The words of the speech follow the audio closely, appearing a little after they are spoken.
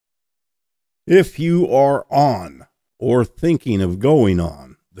If you are on or thinking of going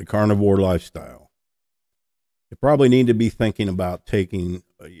on the carnivore lifestyle, you probably need to be thinking about taking,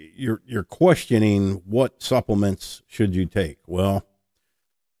 you're questioning what supplements should you take. Well,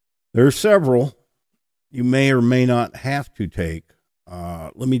 there's several you may or may not have to take.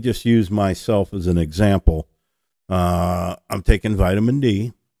 Let me just use myself as an example. I'm taking vitamin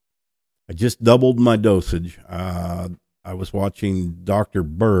D. I just doubled my dosage. I was watching Dr.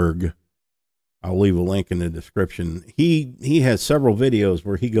 Berg. I'll leave a link in the description. He has several videos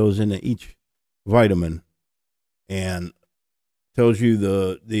where he goes into each vitamin and tells you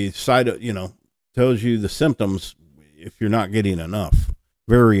the side of, tells you the symptoms if you're not getting enough.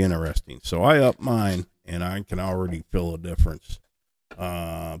 Very interesting. So I up mine and I can already feel a difference.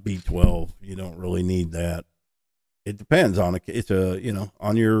 B12, you don't really need that. It depends on it. It's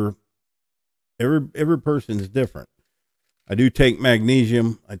on your, every person is different. I do take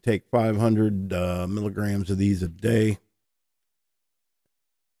magnesium. I take 500 milligrams of these a day.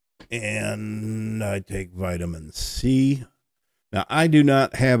 And I take vitamin C. Now, I do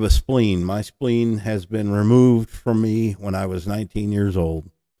not have a spleen. My spleen has been removed from me when I was 19 years old.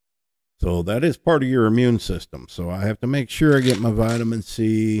 So that is part of your immune system. So I have to make sure I get my vitamin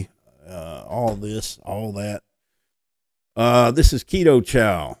C, all this, all that. This is Keto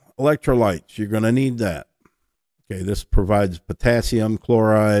Chow. Electrolytes. You're going to need that. Okay, this provides potassium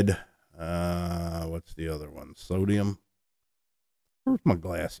chloride. What's the other one? Sodium. Where's my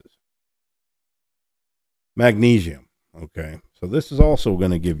glasses? Magnesium. Okay, so this is also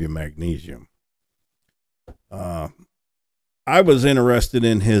going to give you magnesium. I was interested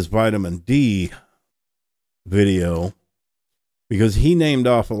in his vitamin D video because he named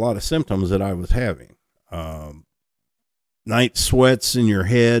off a lot of symptoms that I was having. Night sweats in your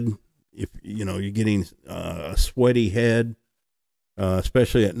head. If you're getting a sweaty head,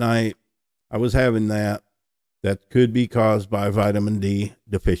 especially at night, I was having that. That could be caused by vitamin D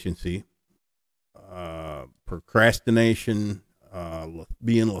deficiency. Procrastination,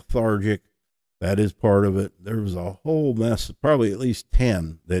 being lethargic, that is part of it. There was a whole mess, probably at least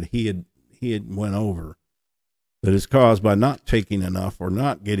 10 that he had went over that is caused by not taking enough or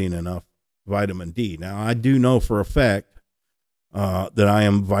not getting enough vitamin D. Now, I do know for a fact that I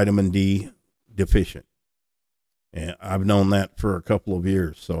am vitamin D deficient. And I've known that for a couple of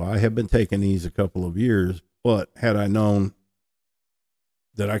years. So I have been taking these a couple of years, but had I known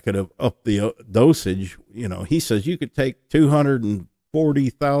that I could have upped the dosage, he says you could take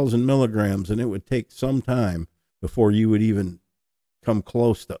 240,000 milligrams and it would take some time before you would even come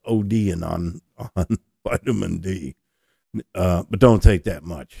close to ODing on vitamin D. But don't take that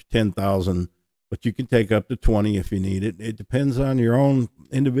much, 10,000. But you can take up to 20 if you need it. It depends on your own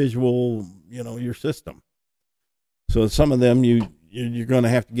individual, your system. So some of them you're going to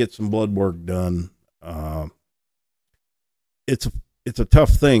have to get some blood work done. It's a tough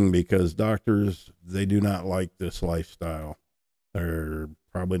thing because doctors, they do not like this lifestyle. They're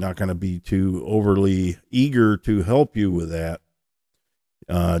probably not going to be too overly eager to help you with that.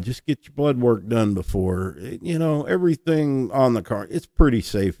 Just get your blood work done before, everything on the car. It's pretty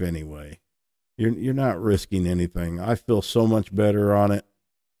safe anyway. You're not risking anything. I feel so much better on it.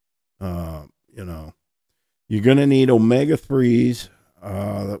 You're going to need omega-3s,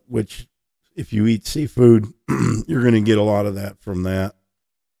 which if you eat seafood, you're going to get a lot of that from that.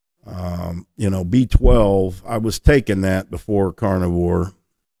 B12, I was taking that before carnivore.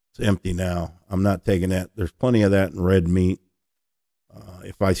 It's empty now. I'm not taking that. There's plenty of that in red meat.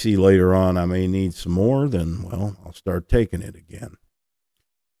 If I see later on I may need some more, then, well, I'll start taking it again.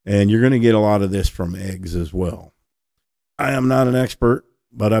 And you're going to get a lot of this from eggs as well. I am not an expert,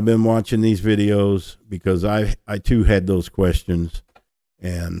 but I've been watching these videos because I too had those questions.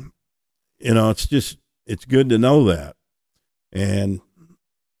 And, it's good to know that. And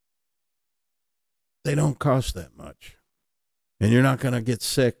they don't cost that much. And you're not going to get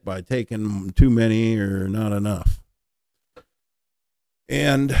sick by taking too many or not enough.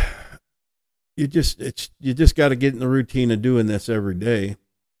 And you just got to get in the routine of doing this every day.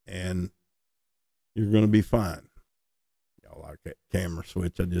 And you're going to be fine. Y'all like that camera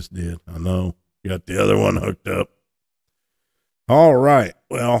switch I just did? I know. Got the other one hooked up. All right.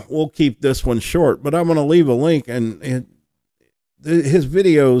 Well, we'll keep this one short, but I'm going to leave a link. And his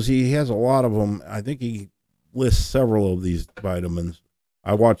videos, he has a lot of them. I think he lists several of these vitamins.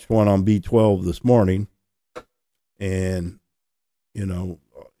 I watched one on B12 this morning. And,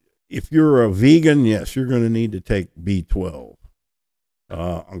 if you're a vegan, yes, you're going to need to take B12.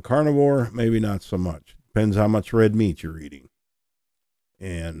 On carnivore, maybe not so much. Depends how much red meat you're eating.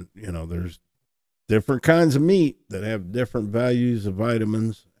 And, there's different kinds of meat that have different values of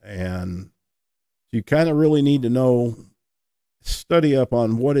vitamins. And you kind of really need to know, study up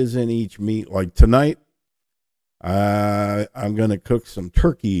on what is in each meat. Like tonight, I'm going to cook some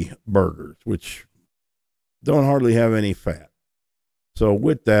turkey burgers, which don't hardly have any fat. So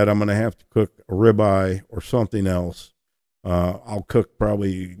with that, I'm going to have to cook a ribeye or something else. I'll cook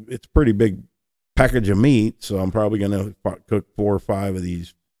probably, it's a pretty big package of meat, so I'm probably going to cook 4 or 5 of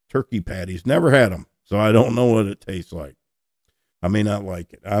these turkey patties. Never had them, so I don't know what it tastes like. I may not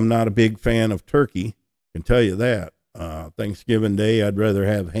like it. I'm not a big fan of turkey, can tell you that. Thanksgiving Day, I'd rather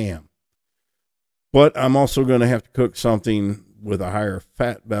have ham. But I'm also going to have to cook something with a higher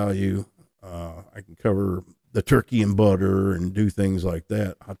fat value. I can cover the turkey in butter and do things like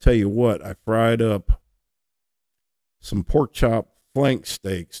that. I'll tell you what, I fried up some pork chop flank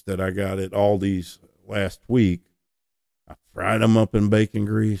steaks that I got at Aldi's last week. I fried them up in bacon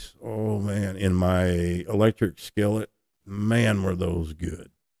grease. Oh, man, in my electric skillet. Man, were those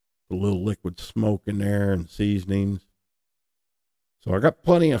good. A little liquid smoke in there and seasonings. So I got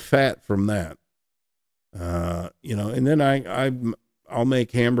plenty of fat from that. You know, and then I'll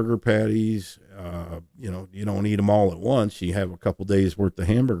make hamburger patties. You know, you don't eat them all at once. You have a couple days worth of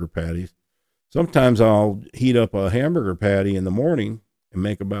hamburger patties. Sometimes I'll heat up a hamburger patty in the morning and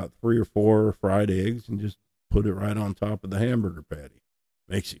make about 3 or 4 fried eggs and just put it right on top of the hamburger patty.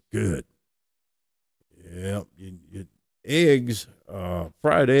 Makes it good. Yeah, eggs,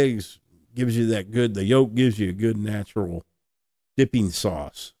 fried eggs gives you that good, the yolk gives you a good natural dipping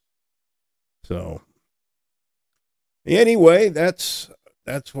sauce. So anyway, that's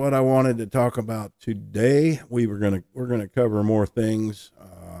what I wanted to talk about today. We're gonna cover more things.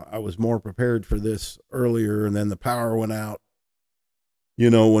 I was more prepared for this earlier, and then the power went out. You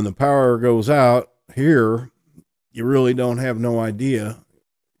know, when the power goes out here, you really don't have no idea.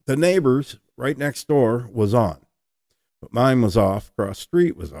 The neighbors right next door was on, but mine was off. Across the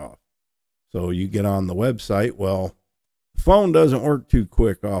street was off. So you get on the website. Well, the phone doesn't work too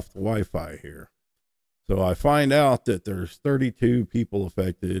quick off the Wi-Fi here. So I find out that there's 32 people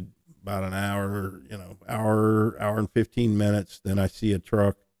affected, about an hour, you know, hour and 15 minutes. Then I see a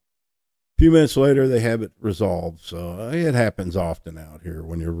truck. A few minutes later, they have it resolved. So it happens often out here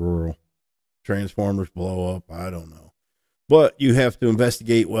when you're rural. Transformers blow up. I don't know. But you have to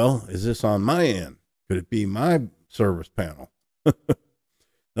investigate, well, is this on my end? Could it be my service panel?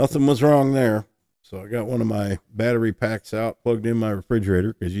 Nothing was wrong there. So I got one of my battery packs out, plugged in my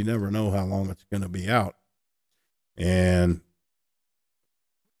refrigerator, because you never know how long it's going to be out. And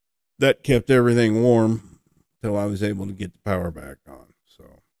that kept everything warm till I was able to get the power back on.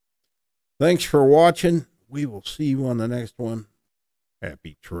 So thanks for watching. We will see you on the next one.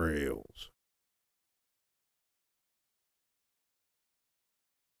 Happy trails.